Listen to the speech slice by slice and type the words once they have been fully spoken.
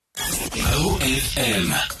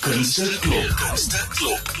OFM Kunsteklop.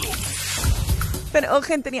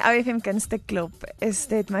 Vanoggend in die OFM Kunsteklop is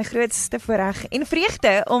dit my grootste voorreg en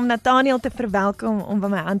vreugde om Nataniël te verwelkom om by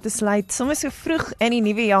my aan te sluit, sommer so vroeg in die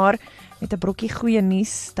nuwe jaar met 'n brokkie goeie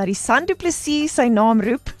nuus dat die Sand du Plessisteater sy naam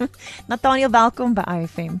roep. Nataniël, welkom by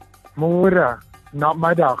OFM. Môre,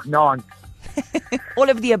 namiddag, naand. All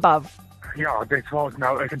of the above. Ja, dit was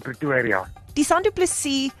nou in Pretoria. Die Sand du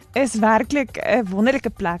Plessisteater is werklik 'n wonderlike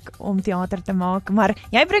plek om teater te maak, maar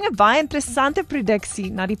jy bring 'n baie interessante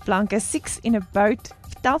produksie na die planke, Six in a Boat.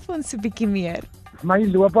 Vertel vir ons 'n bietjie meer. My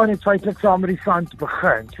loopbaan het feitelik saam met die sand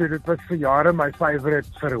begin. So dit was vir jare my favourite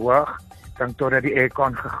verhoog, dan totdat die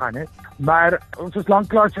aircon gegaan het. Maar ons was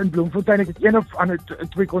lanklaas in Bloemfontein, ek het een of ander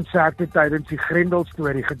twee konserte tydens die Grendel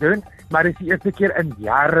storie gedoen, maar dit is die eerste keer in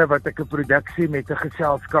jare wat ek 'n produksie met 'n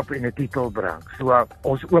geselskap en 'n titel bring. So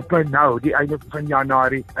ons open nou die einde van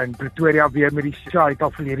Januarie in Pretoria weer met die show. Het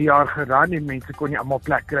al verlede jaar geran en mense kon nie almal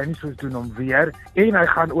plek kry nie, so ons doen hom weer. En hy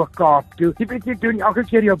gaan ook Kaap toe. Jy weet, jy doen elke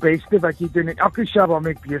keer jou beste wat jy doen en elke show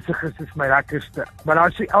waarmee ek besig is my lekkerste. Maar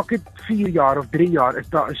dan so elke 4 jaar of 3 jaar is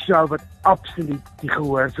daar 'n show wat absoluut die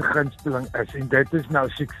gehoor se gunsteling is, en dit is nou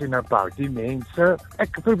Six in a Boat. Die mense,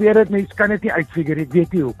 ek probeer dit, mense kan dit nie uitfigure, ek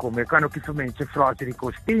weet nie hoekom. Ek kan ook nie vir mense vra, is dit die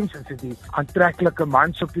kostuums, is dit die aantreklike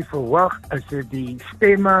mans op die verhoog, is dit die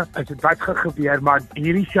stemme, is dit wat gebeur, maar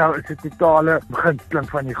hierdie show is 'n totale gunsteling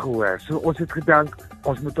van die gehoor. So ons het gedink,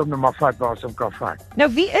 ons moet hom nou maar vat waar ons hom kan vat.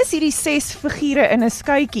 Nou, wie is hierdie 6 figure in 'n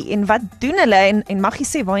skuitjie en wat doen hulle en mag jy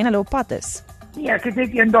sê waarheen hulle op pad is? Nee, ek het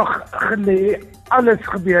net eendag gelê, alles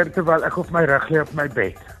gebeur terwyl ek op my rug lê op my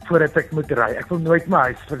bed, voordat ek moet ry. Ek wil nooit my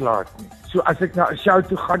huis verlaat nie. So as ek na 'n show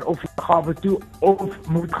toe gaan of gawe toe of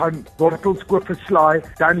moet gaan wortels koop vir slaai,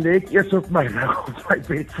 dan lê ek eers op my rug op my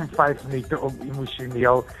bed vir 5 minute om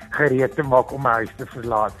emosioneel gereed te maak om my huis te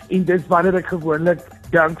verlaat. En dis wanneer ek gewoonlik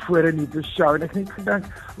dink voor 'n nuwe show en ek het gedink,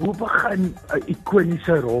 hoe begin 'n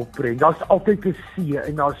ikoniese rolprent? Daar's altyd 'n see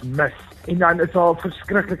en daar's mis. En dan is daar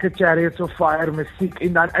verskriklike Chariots of Fire musiek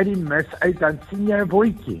en dan uit die mis uit dan sien jy 'n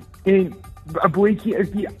bootjie. En 'n bootjie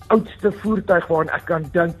is die oudste voertuig waaraan ek kan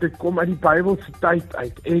dink, dit kom uit die Bybelse tyd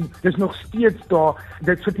uit en dis nog steeds daar.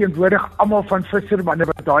 Dit verteenwoordig almal van vissermanne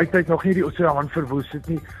wat daai tyd nog nie die oseaan verwoes het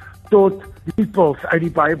nie, tot die peoples uit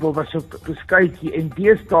die Bybel was op 'n skuitjie en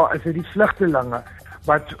deesdae is dit die vlugtelinge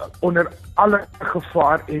wat onder alle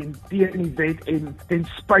gevaar en teen die wet en ten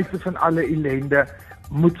spyte van alle ellende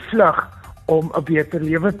moet vlug om 'n beter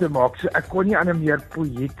lewe te maak. So ek kon nie aan 'n meer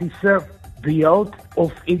poëtiese beeld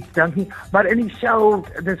of iets dink nie, maar in die show,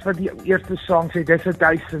 dis wat die eerste song sê, dis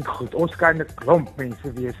 1000 goed. Ons kan 'n klomp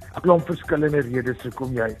mense wees, 'n klomp verskillende redes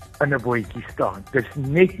hoekom jy in 'n bootjie staan. Dis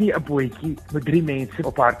net nie 'n bootjie met 3 mense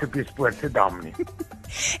op Hartbeespoort se dam nie.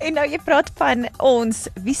 En nou jy praat van ons,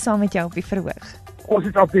 wie saam met jou op die verhoog? Ons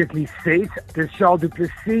het obviously 6, dis Sand du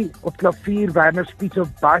Plessisteater op klavier, Werner Spies op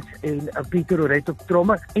bas en Pieter Oret op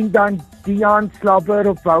tromme, en dan Dian Slabber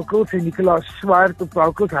op vocals en Nicolas Swart op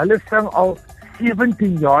vocals. Hulle sing al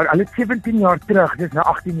 17 jaar, hulle het 17 jaar terug, dis nou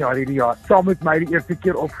 18 jaar hierdie jaar, saam met my die eerste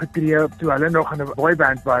keer opgetree toe hulle nog in 'n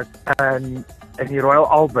boyband was in die Royal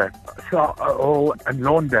Albert Hall in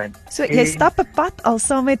Londen. So jy stap 'n pad al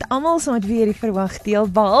saam met almal saam met wie jy die verhoog deel,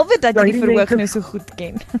 behalwe dat jy die verhoog nou so goed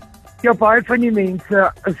ken. Ja, baie van die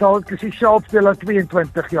mense is al spesiaal speel al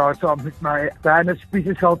 22 jaar saam met my. Werner Spies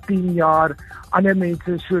is al 10 jaar. Ander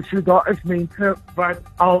mense, so daar is mense wat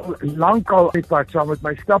al lankal die pad saam met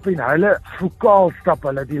my stap en hulle vokaal stap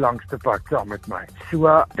hulle die langste pad saam met my. So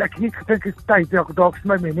ek het gedink is tyd, dalk is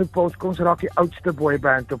my menopause, kom raak die oudste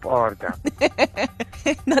boyband op aarde.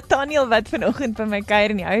 Nataniël wat vanoggend by my kuier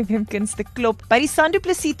in die OFM Kunsteklop by die Sand du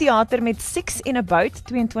Plessisteater met Six in a Boat,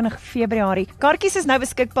 22 Februarie. Kaartjies is nou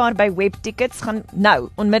beskikbaar by Webtickets. Gaan nou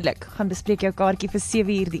onmiddellik gaan bespreek jou kaartjie vir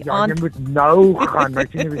 7:00 die aand. Ja, jy moet nou gaan,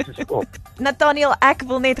 weet jy nie wie se skop. Nataniël, ek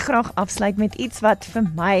wil net graag afsluit met iets wat vir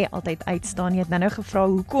my altyd uitstaan. Jy het nou gevra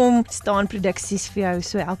hoekom staan produksies vir jou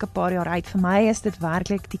so elke paar jaar uit. Vir my is dit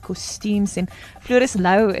werklik die kostuums en Floris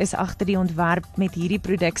Lou is agter die ontwerp met hierdie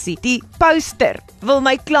produksie. Die poster wil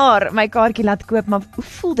my klaar my kaartjie laat koop, maar hoe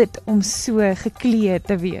voel dit om so gekleed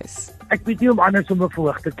te wees? Ek weet nie om anders om 'n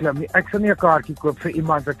verhoog te klim nie. Ek sal nie 'n kaartjie koop vir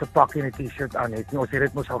iemand wat 'n pak en 'n T-shirt aan het nie. Ons het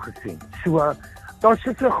dit mos al gesien. So daar's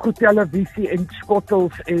so goed televisie en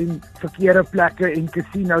skottels en verkeerde plekke en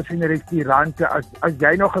casinos en restaurante. As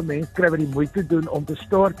jy nog 'n mens kry wat die moeite doen om te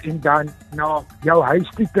stort en dan na jou huis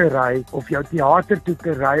toe te ry of jou teater toe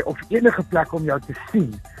te ry of enige plek om jou te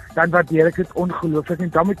sien, dan waardeer ek dit ongelooflik en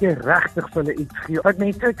dan moet jy regtig vir hulle iets gee. Want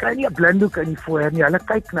mense kry nie 'n blinddoek in die foyer nie, hulle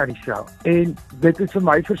kyk na die show. En dit is vir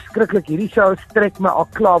my verskriklik. Hierdie show strek my al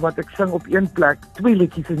klaar want ek sing op een plek 2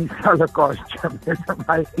 liedjies in dieselfde kostuum. Dit is vir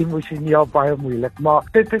my emosioneel baie moeilik, maar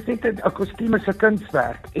dit is net 'n kostuum is 'n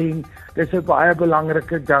kunswerk en dis 'n baie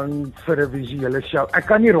belangrike ding vir 'n visuele show. Ek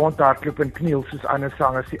kan nie rondhardloop en kniel soos ander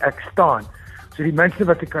sangers nie. Ek staan. So die minste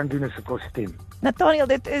wat ek kan doen is 'n kostuum. Nataniël,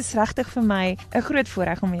 dit is regtig vir my 'n groot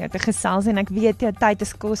voorreg om met jou te gesels en ek weet jou tyd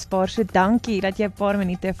is kosbaar, so dankie dat jy 'n paar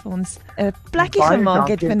minute vir ons 'n plekkie gemaak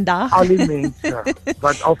het vandag. Al die mense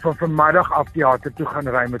wat al van vanmiddag af teater toe gaan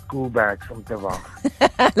ry met cool bags om te wag.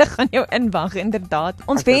 Hulle gaan jou inwag, inderdaad.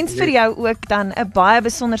 Ons wens vir jou ook dan 'n baie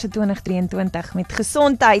besonderse 2023 met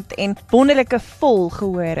gesondheid en wonderlike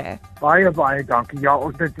volgehore. Baie dankie. Ja,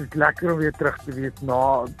 dit is lekker om weer terug te wees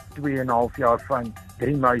na 2,5 jaar van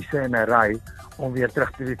 3 muise in 'n ry om weer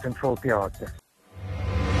terug te wees in volteater.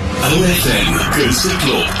 OFM, Keer,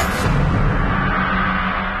 terug.